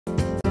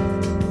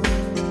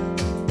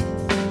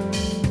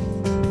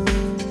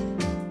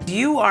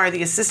you are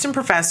the assistant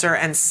professor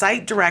and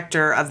site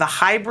director of the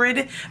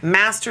Hybrid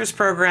Master's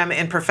Program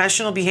in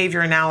Professional Behavior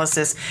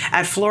Analysis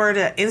at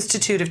Florida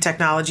Institute of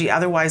Technology,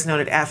 otherwise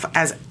known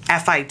as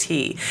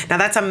FIT. Now,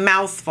 that's a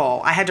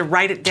mouthful. I had to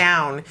write it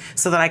down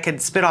so that I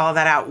could spit all of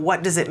that out.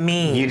 What does it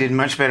mean? You did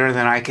much better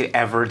than I could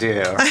ever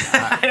do.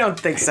 I don't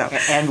think so.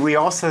 And we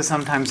also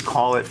sometimes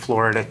call it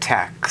Florida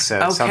Tech.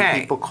 So some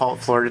people call it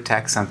Florida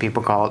Tech, some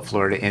people call it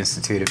Florida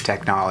Institute of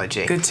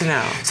Technology. Good to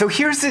know. So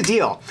here's the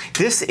deal.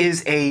 This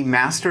is a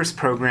master's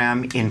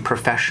program in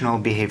professional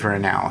behavior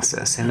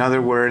analysis. In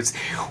other words,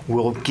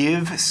 we'll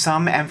give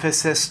some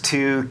emphasis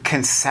to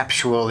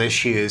conceptual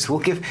issues. We'll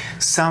give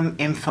some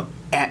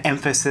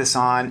emphasis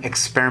on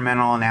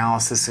experimental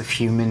analysis of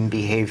human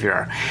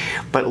behavior,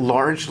 but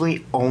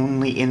largely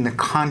only in the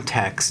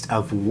context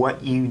of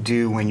what you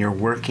do when you're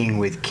working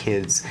with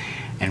kids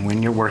and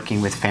when you're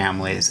working with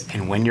families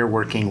and when you're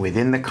working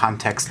within the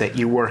context that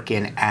you work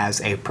in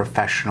as a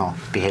professional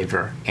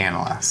behavior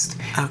analyst.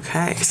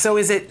 Okay. So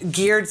is it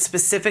geared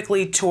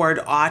specifically toward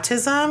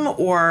autism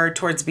or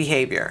towards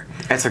behavior?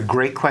 That's a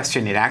great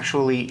question. It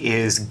actually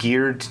is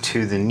geared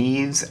to the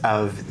needs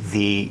of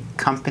the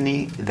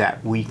company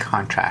that we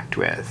contract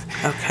with.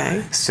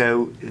 Okay.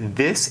 So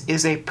this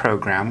is a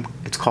program,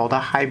 it's called a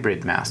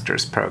hybrid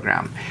master's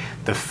program.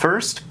 The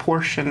first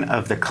portion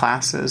of the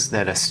classes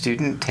that a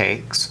student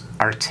takes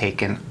are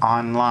taken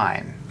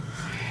online.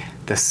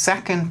 The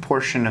second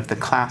portion of the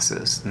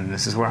classes, and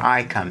this is where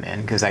I come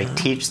in because I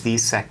teach the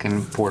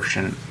second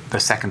portion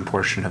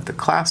of the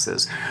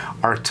classes,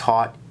 are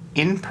taught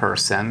in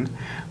person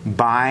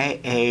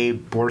by a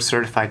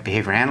board-certified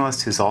behavior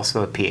analyst who's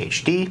also a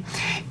PhD,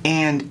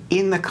 and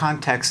in the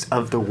context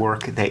of the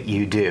work that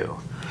you do.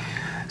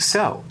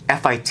 So,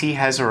 FIT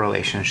has a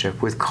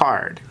relationship with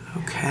CARD.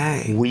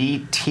 Okay.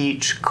 We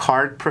teach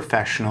CARD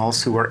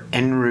professionals who are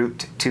en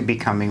route to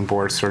becoming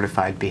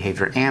board-certified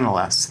behavior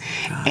analysts,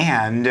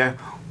 and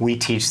we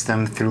teach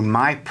them through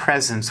my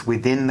presence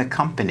within the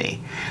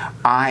company.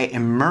 I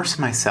immerse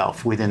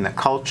myself within the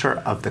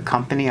culture of the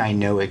company. I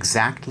know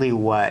exactly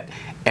what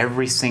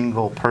every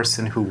single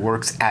person who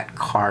works at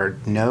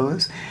CARD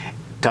knows,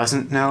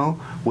 doesn't know,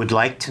 would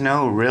like to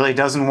know, really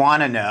doesn't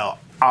want to know.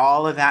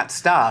 All of that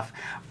stuff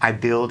I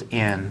build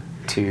in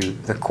to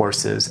the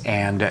courses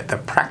and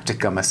the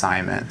practicum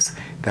assignments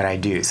that I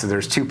do. So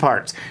there's two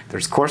parts.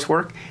 There's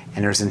coursework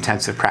and there's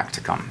intensive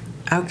practicum.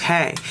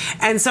 Okay.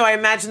 And so I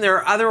imagine there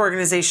are other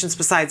organizations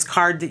besides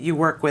CARD that you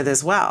work with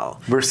as well.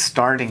 We're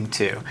starting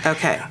to.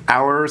 Okay.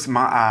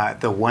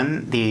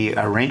 The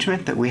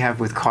arrangement that we have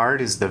with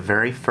CARD is the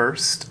very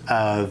first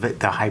of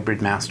the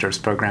hybrid master's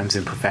programs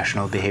in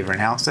professional behavior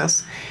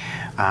analysis.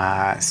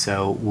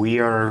 So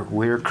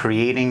we're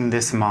creating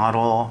this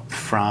model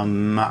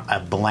from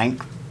a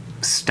blank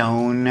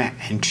stone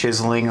and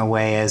chiseling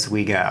away as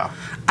we go.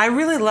 I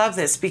really love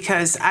this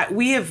because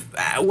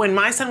when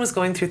my son was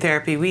going through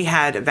therapy, we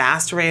had a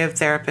vast array of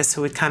therapists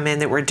who would come in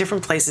that were at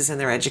different places in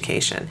their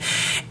education.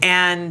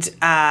 And,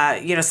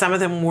 some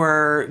of them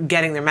were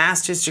getting their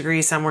master's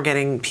degree, some were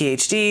getting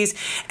PhDs,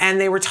 and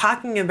they were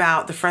talking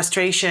about the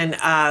frustration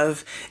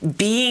of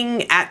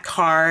being at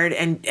CARD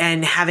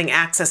and having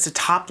access to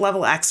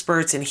top-level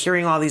experts and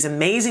hearing all these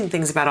amazing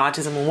things about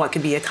autism and what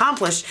could be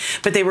accomplished,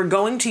 but they were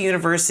going to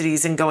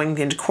universities and going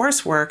into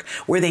coursework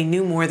where they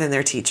knew more than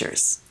their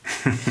teachers.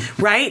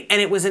 Right?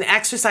 And it was an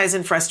exercise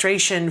in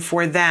frustration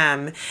for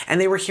them. And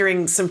they were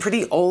hearing some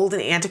pretty old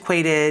and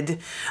antiquated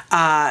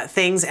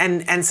things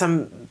and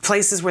some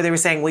places where they were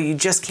saying, well, you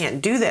just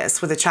can't do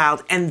this with a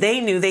child. And they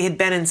knew they had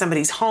been in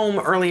somebody's home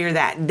earlier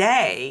that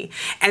day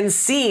and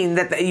seen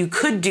that you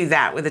could do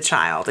that with a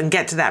child and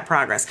get to that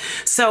progress.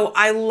 So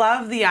I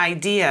love the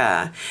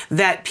idea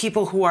that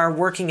people who are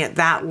working at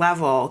that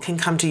level can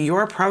come to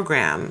your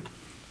program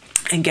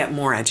and get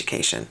more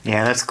education.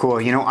 Yeah, that's cool.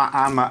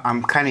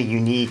 I'm kind of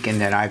unique in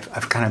that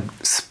I've kind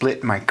of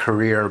split my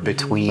career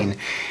between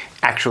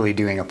actually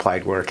doing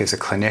applied work as a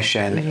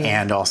clinician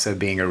and also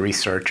being a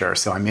researcher.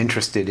 So I'm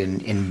interested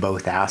in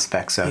both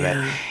aspects of it.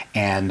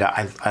 And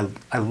I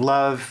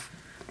love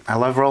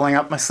rolling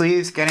up my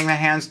sleeves, getting my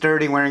hands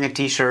dirty, wearing a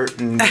t-shirt,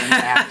 and doing what I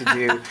have to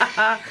do,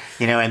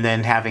 and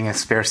then having a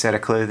spare set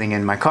of clothing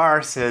in my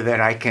car so that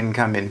I can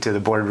come into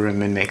the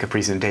boardroom and make a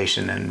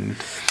presentation. And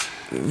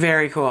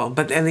very cool.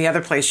 But in the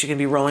other place, you can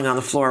be rolling on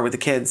the floor with the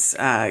kids,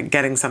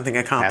 getting something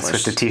accomplished.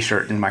 That's what the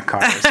t-shirt in my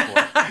car is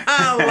for.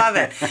 I love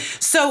it.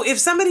 So if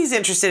somebody's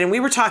interested, and we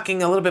were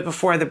talking a little bit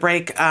before the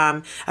break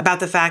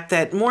about the fact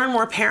that more and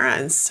more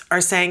parents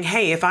are saying,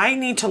 hey, if I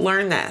need to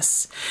learn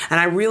this, and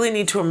I really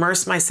need to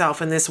immerse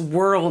myself in this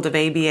world of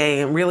ABA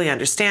and really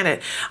understand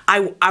it,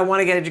 I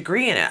want to get a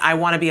degree in it. I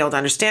want to be able to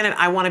understand it.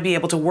 I want to be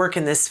able to work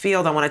in this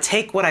field. I want to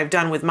take what I've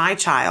done with my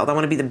child. I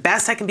want to be the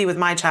best I can be with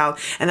my child,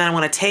 and then I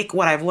want to take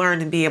what I've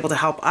learned and be able to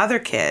help other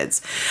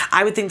kids.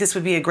 I would think this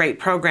would be a great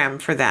program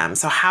for them.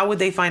 So how would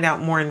they find out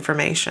more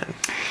information?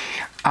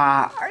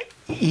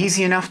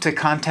 Easy enough to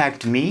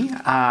contact me.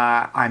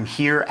 I'm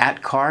here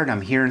at CARD.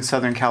 I'm here in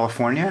Southern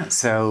California.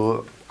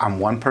 So I'm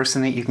one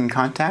person that you can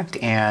contact,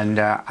 and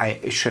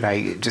should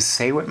I just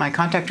say what my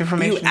contact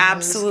information is? You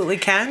absolutely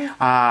can.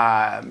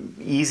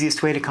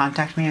 Easiest way to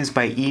contact me is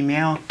by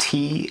email,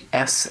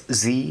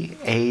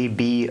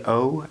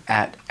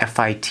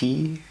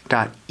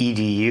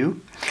 tszabo@fit.edu.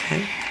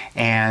 Okay.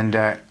 And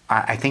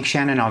I think,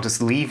 Shannon, I'll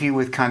just leave you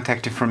with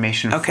contact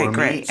information for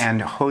great. me.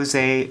 And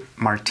Jose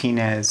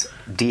Martinez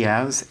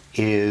Diaz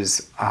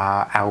is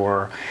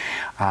our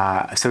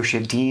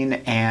Associate Dean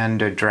and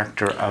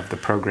Director of the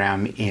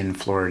program in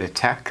Florida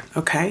Tech.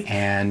 Okay.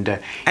 And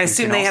I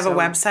assume they have a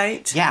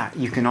website? Yeah,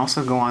 you can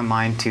also go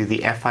online to the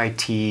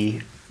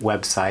FIT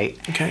website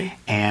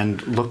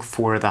and look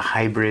for the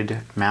Hybrid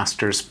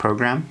Master's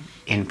Program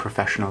in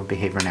Professional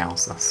Behavior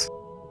Analysis.